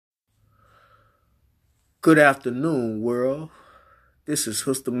Good afternoon, world. This is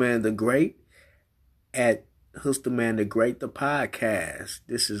Hustaman the Great at Hustaman the Great, the podcast.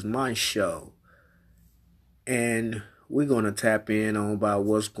 This is my show. And we're going to tap in on about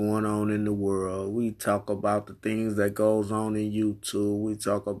what's going on in the world. We talk about the things that goes on in YouTube. We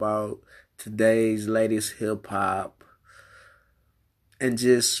talk about today's latest hip hop and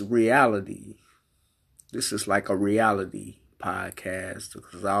just reality. This is like a reality podcast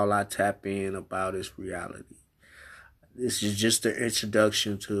because all I tap in about is reality. This is just an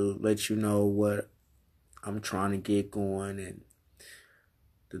introduction to let you know what I'm trying to get going and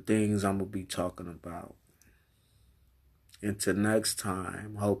the things I'm going to be talking about. Until next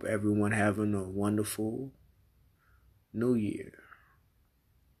time, hope everyone having a wonderful New Year.